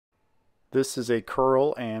This is a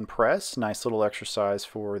curl and press, nice little exercise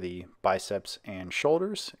for the biceps and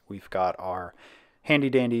shoulders. We've got our handy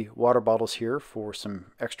dandy water bottles here for some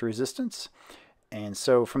extra resistance. And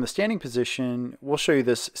so from the standing position, we'll show you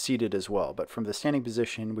this seated as well, but from the standing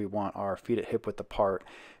position, we want our feet at hip width apart,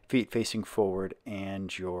 feet facing forward,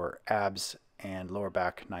 and your abs and lower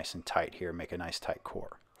back nice and tight here. Make a nice tight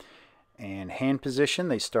core. And hand position,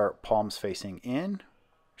 they start palms facing in.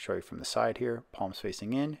 Show you from the side here, palms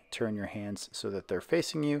facing in, turn your hands so that they're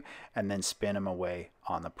facing you, and then spin them away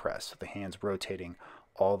on the press. So the hands rotating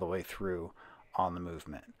all the way through on the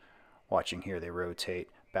movement. Watching here, they rotate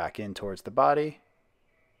back in towards the body,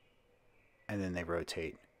 and then they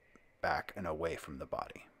rotate back and away from the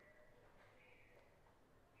body.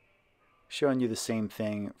 Showing you the same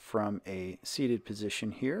thing from a seated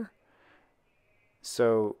position here.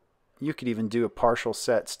 So you could even do a partial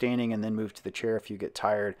set standing and then move to the chair if you get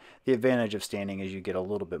tired. The advantage of standing is you get a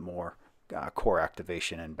little bit more core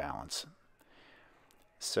activation and balance.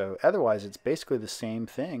 So otherwise, it's basically the same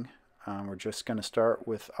thing. We're just going to start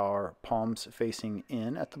with our palms facing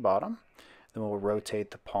in at the bottom. Then we'll rotate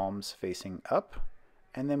the palms facing up,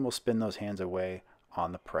 and then we'll spin those hands away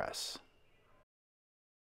on the press.